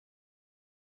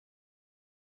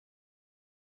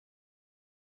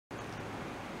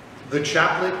The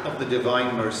Chaplet of the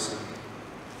Divine Mercy.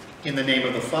 In the name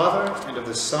of the Father, and of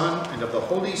the Son, and of the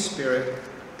Holy Spirit,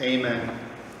 Amen.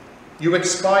 You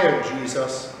expired,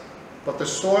 Jesus, but the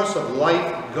source of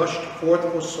life gushed forth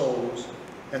for souls,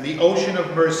 and the ocean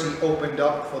of mercy opened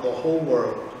up for the whole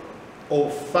world. O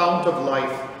fount of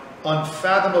life,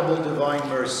 unfathomable divine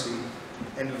mercy,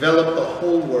 envelop the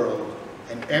whole world,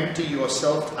 and empty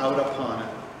yourself out upon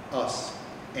us.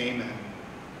 Amen.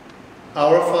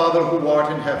 Our Father, who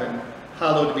art in heaven,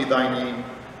 hallowed be thy name.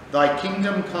 Thy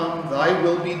kingdom come, thy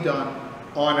will be done,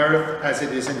 on earth as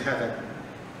it is in heaven.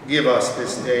 Give us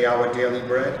this day our daily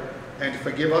bread, and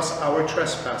forgive us our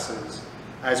trespasses,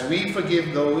 as we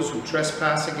forgive those who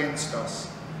trespass against us.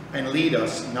 And lead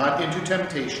us not into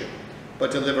temptation,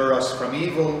 but deliver us from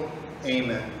evil.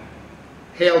 Amen.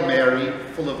 Hail Mary,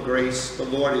 full of grace, the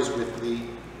Lord is with thee.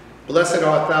 Blessed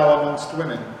art thou amongst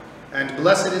women, and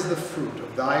blessed is the fruit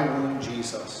of thy womb,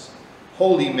 Jesus.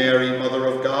 Holy Mary, Mother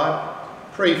of God,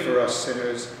 pray for us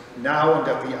sinners, now and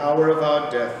at the hour of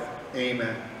our death.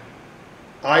 Amen.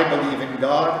 I believe in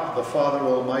God, the Father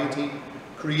Almighty,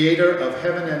 creator of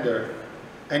heaven and earth,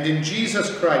 and in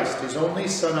Jesus Christ, his only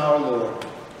Son, our Lord,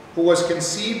 who was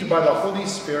conceived by the Holy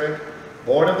Spirit,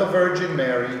 born of the Virgin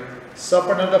Mary,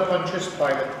 suffered under Pontius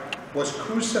Pilate, was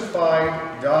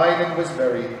crucified, died, and was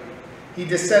buried. He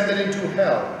descended into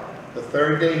hell. The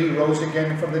third day he rose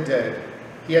again from the dead.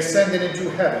 He ascended into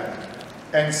heaven,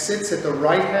 and sits at the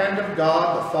right hand of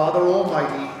God, the Father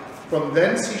Almighty. From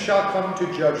thence he shall come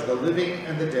to judge the living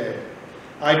and the dead.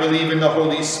 I believe in the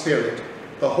Holy Spirit,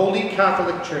 the Holy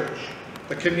Catholic Church,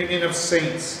 the communion of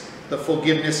saints, the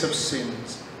forgiveness of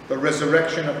sins, the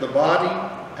resurrection of the body,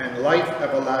 and life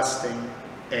everlasting.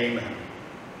 Amen.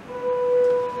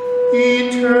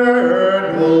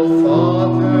 Eternal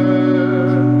Father,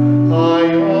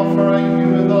 I offer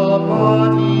you the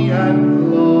body and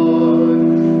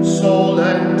blood, soul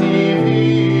and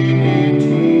divinity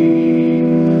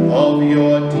of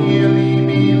your dearly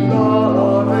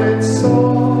beloved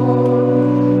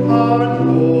Son, our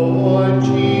Lord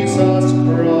Jesus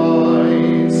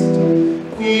Christ,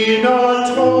 in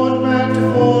atonement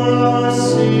for our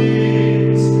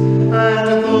sins and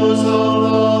those of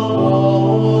the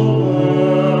whole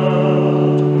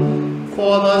world,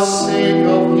 for the sake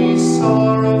of his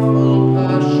sorrowful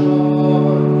passion.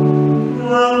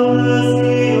 Have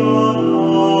mercy on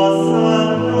us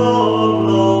and on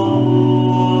the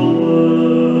whole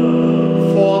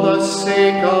world. For the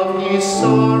sake of his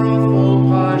sorrowful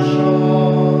passion.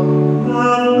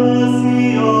 Have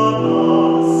mercy on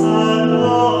us and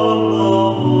on the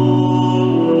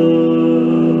whole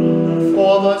world.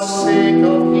 For the sake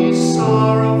of his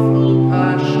sorrowful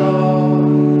passion.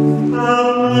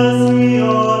 Have mercy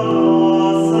on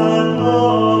us and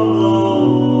on the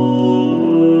whole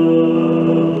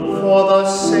world. For the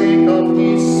sake of his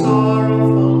sorrowful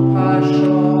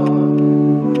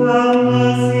passion. Have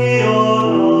mercy on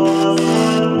us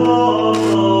and on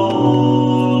the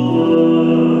whole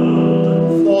world.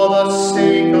 For the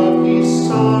sake of his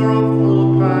sorrowful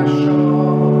passion.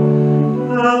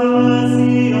 Have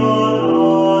mercy on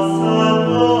us and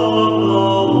on the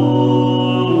whole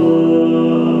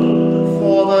world.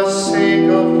 For the sake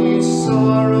of his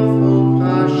sorrowful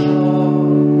passion.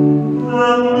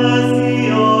 Have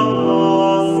mercy on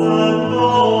us and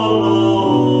on the whole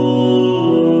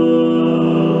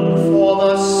world. For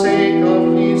the sake of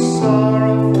his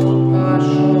sorrowful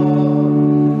passion.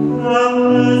 Have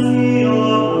mercy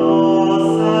on us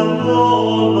and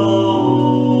on the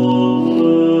whole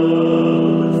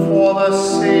world. For the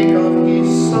sake of his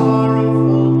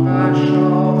sorrowful passion.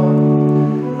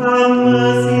 Have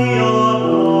mercy on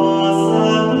us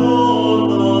and on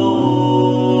the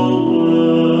whole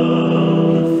world.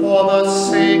 For the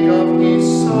sake of his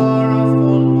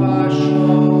sorrowful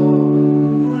passion.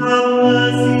 Have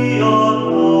mercy on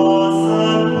us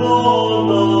and on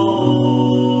the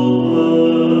whole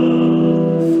world.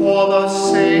 For the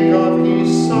sake of his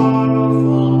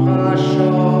sorrowful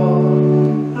passion.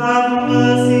 Have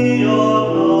mercy on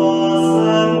us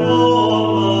and on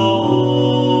the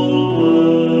whole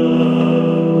world.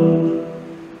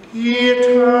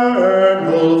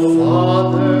 Eternal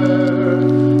Father,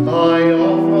 I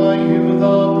offer you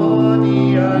the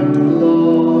body and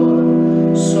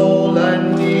blood, soul and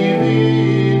divinity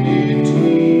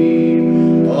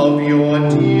of your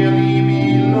dearly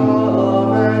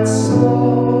beloved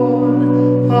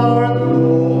Son, our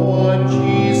Lord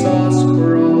Jesus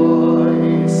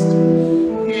Christ,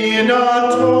 in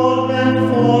atonement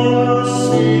for our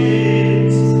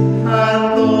sins and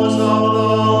those of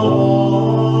the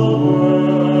whole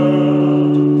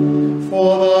world,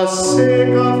 for the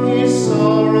sake of his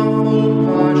sorrowful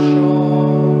passion.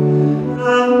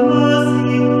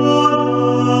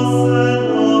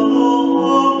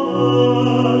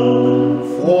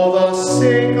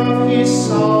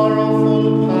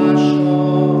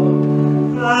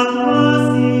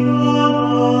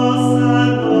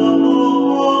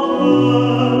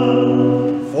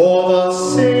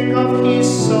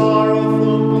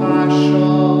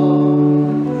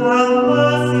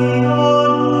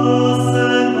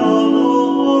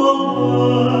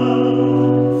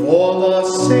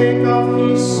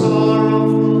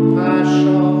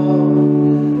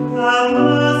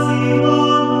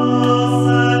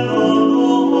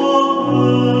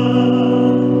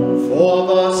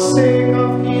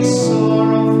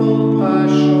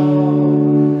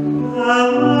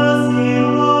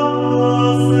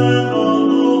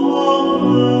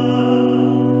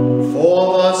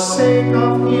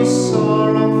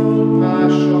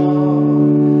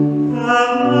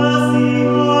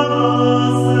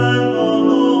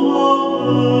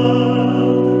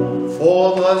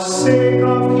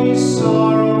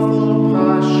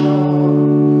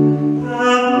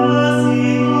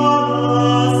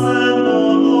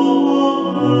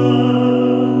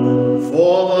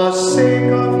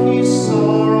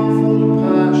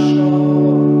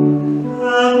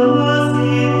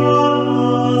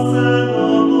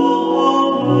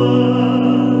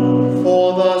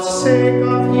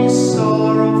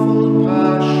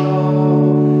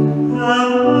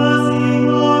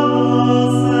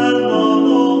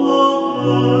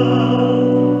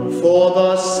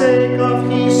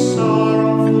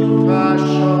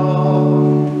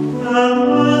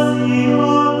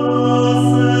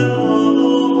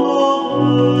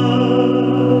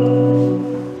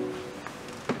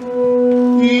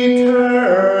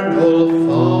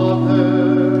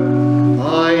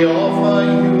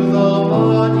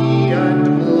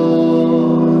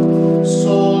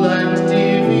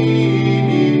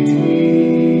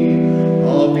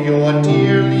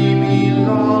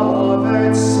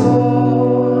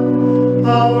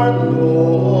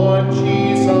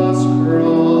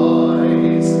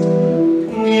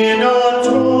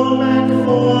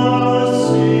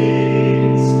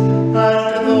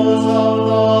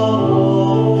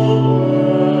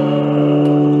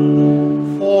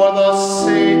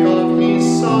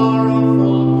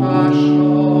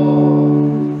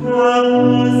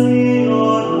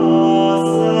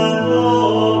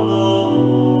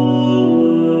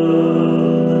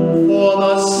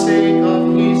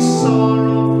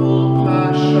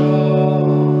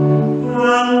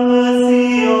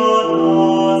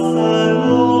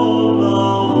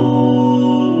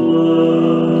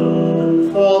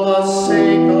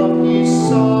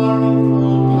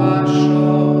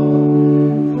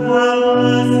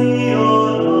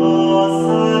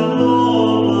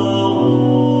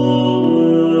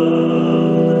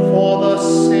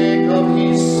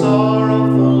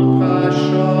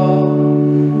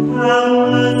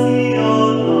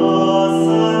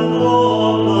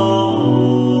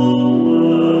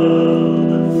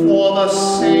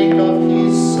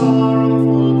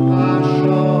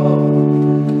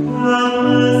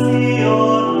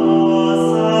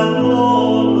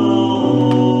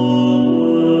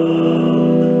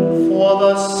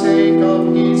 of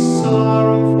his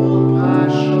sorrowful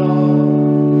passion.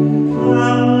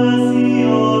 Have mercy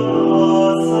on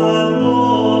us and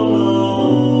on the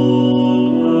whole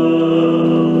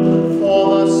world. For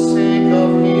the sake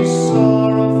of his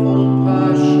sorrowful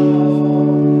passion.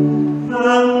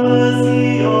 Have mercy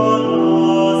on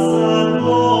us and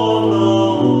on the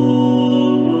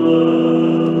whole world.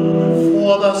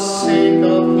 For the sake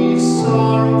of his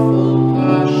sorrowful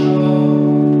passion.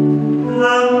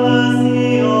 Have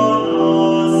mercy on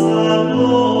us and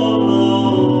on the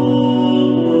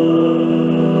whole world.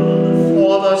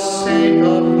 For the sake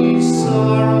of his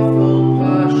sorrowful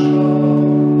passion.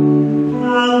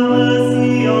 Have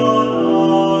mercy on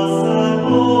us and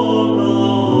on the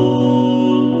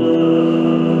whole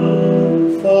world.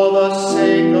 For the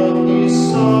sake of his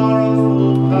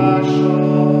sorrowful passion.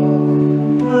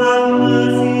 Have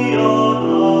mercy on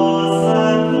us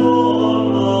and on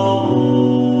the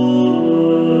whole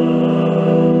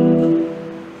world.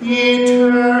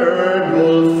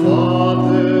 Eternal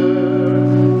Father,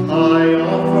 I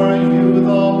offer you the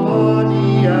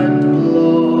body and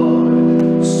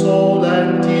blood, soul and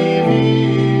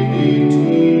divinity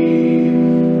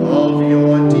of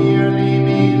your dearly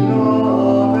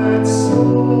beloved Son,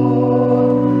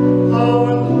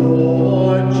 our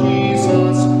Lord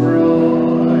Jesus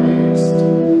Christ,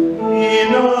 in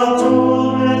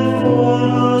atonement for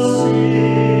our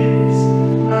sins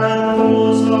and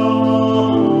those of the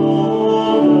whole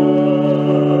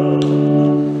world.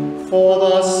 For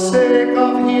the sake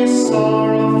of his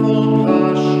sorrowful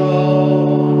passion.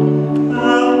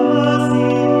 Have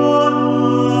mercy on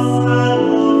us and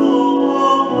on the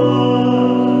whole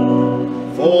world.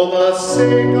 For the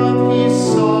sake of his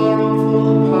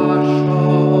sorrowful passion.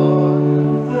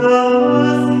 Have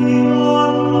mercy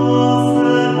on us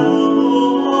and on the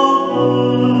whole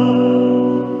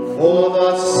world. For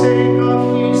the sake of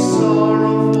his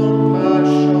sorrowful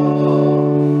passion.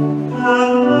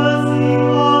 Have mercy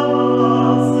on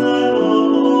us and on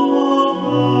the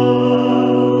whole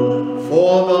world.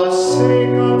 For the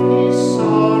sake of his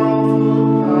sorrowful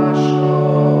passion.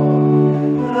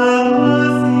 Have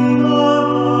mercy on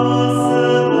us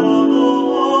and on the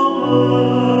whole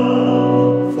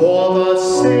world. For the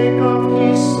sake of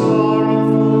his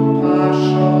sorrowful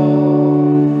passion.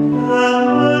 Have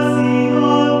mercy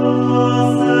on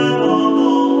us and on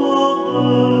the whole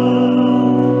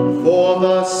world. For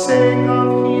the sake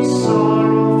of his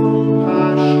sorrowful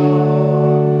passion.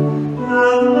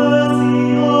 Have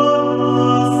mercy on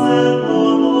us and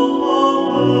on the whole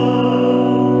world.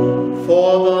 For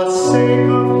the sake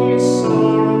of his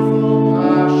sorrowful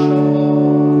passion.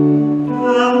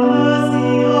 Have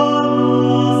mercy on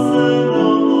us and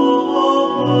on the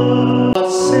whole world. For the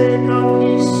sake of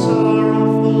his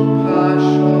sorrowful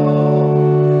passion.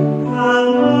 Have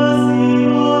mercy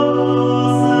on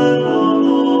us and on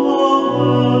the whole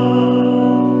world.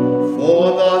 For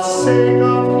the sake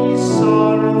of his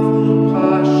sorrowful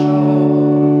passion.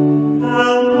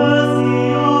 Have mercy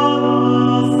on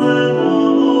us and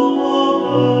on the whole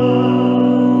world.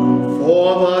 For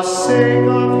the sake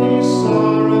of his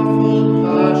sorrowful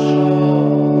passion.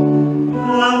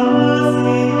 Have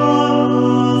mercy on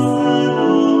us and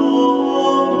on the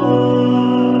whole world.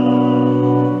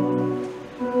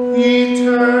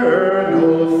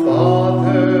 Eternal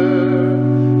Father,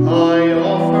 I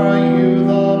offer you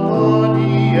the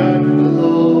body and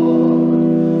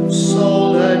blood,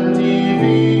 soul and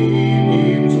divinity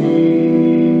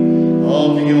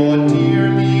of your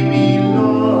dearly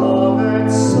beloved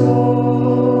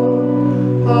Son,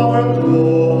 our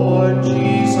Lord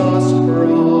Jesus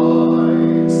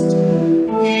Christ,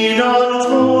 in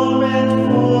atonement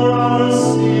for our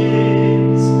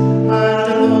sins and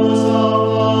those of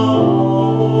the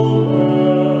whole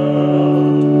world.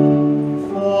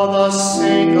 For the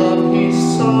sake of his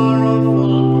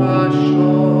sorrowful passion.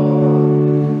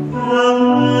 Have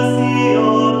mercy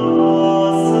on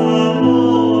us and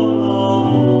on the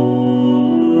whole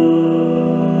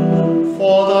world.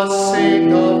 For the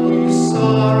sake of his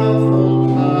sorrowful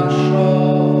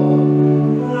passion.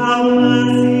 Have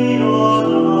mercy on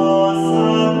us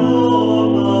and on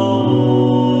the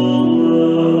whole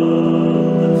world.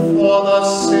 For the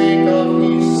sake of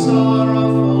his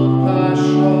sorrowful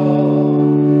passion.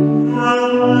 Have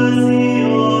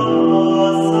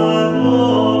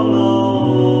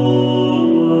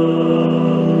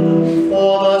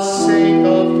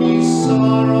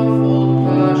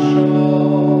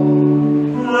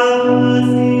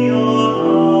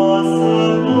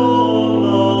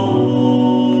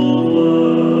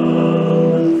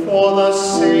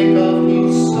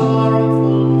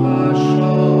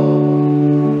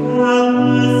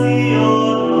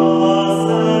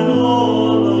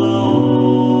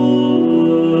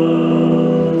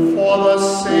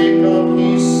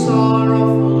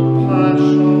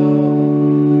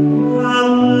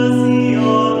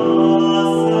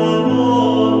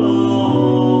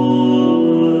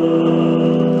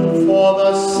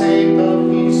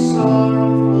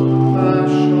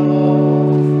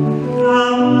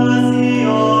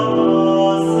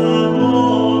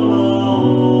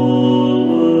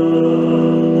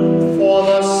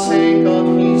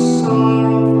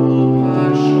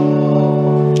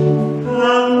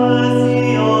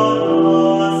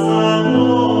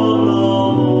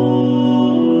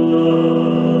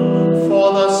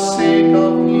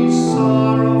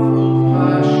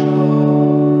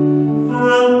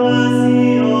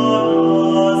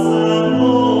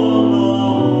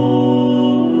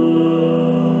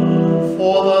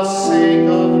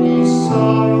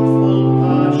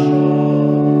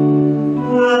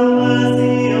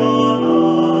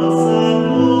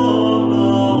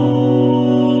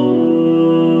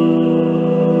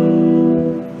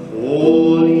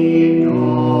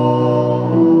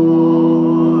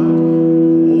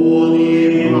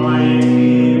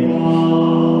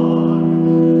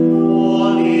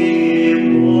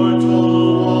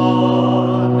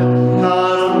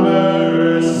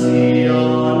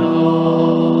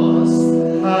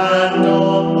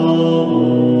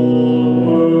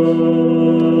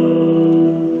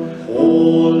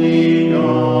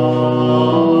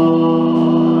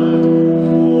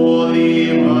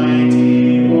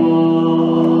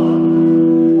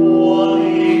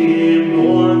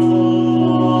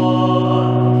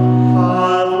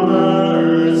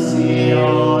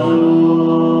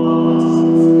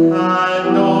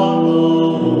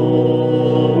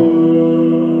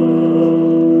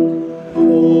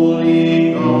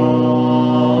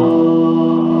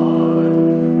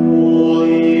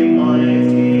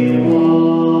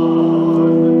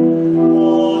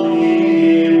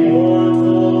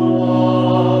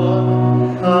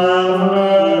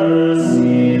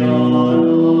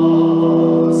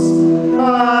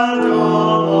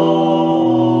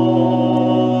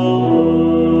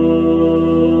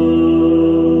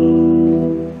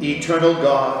eternal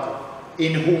God,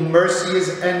 in whom mercy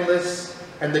is endless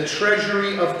and the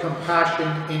treasury of compassion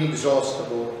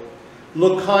inexhaustible,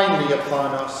 look kindly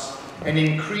upon us and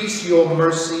increase your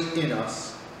mercy in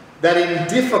us, that in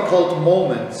difficult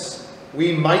moments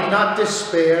we might not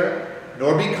despair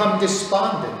nor become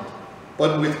despondent,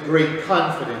 but with great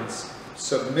confidence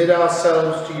submit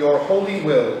ourselves to your holy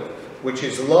will, which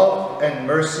is love and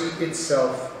mercy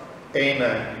itself.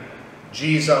 Amen.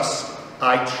 Jesus,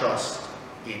 I trust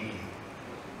in you.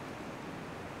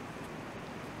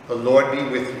 The Lord be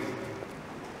with you.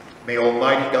 May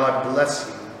Almighty God bless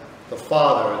you, the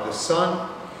Father, the Son,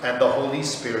 and the Holy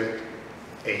Spirit.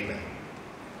 Amen.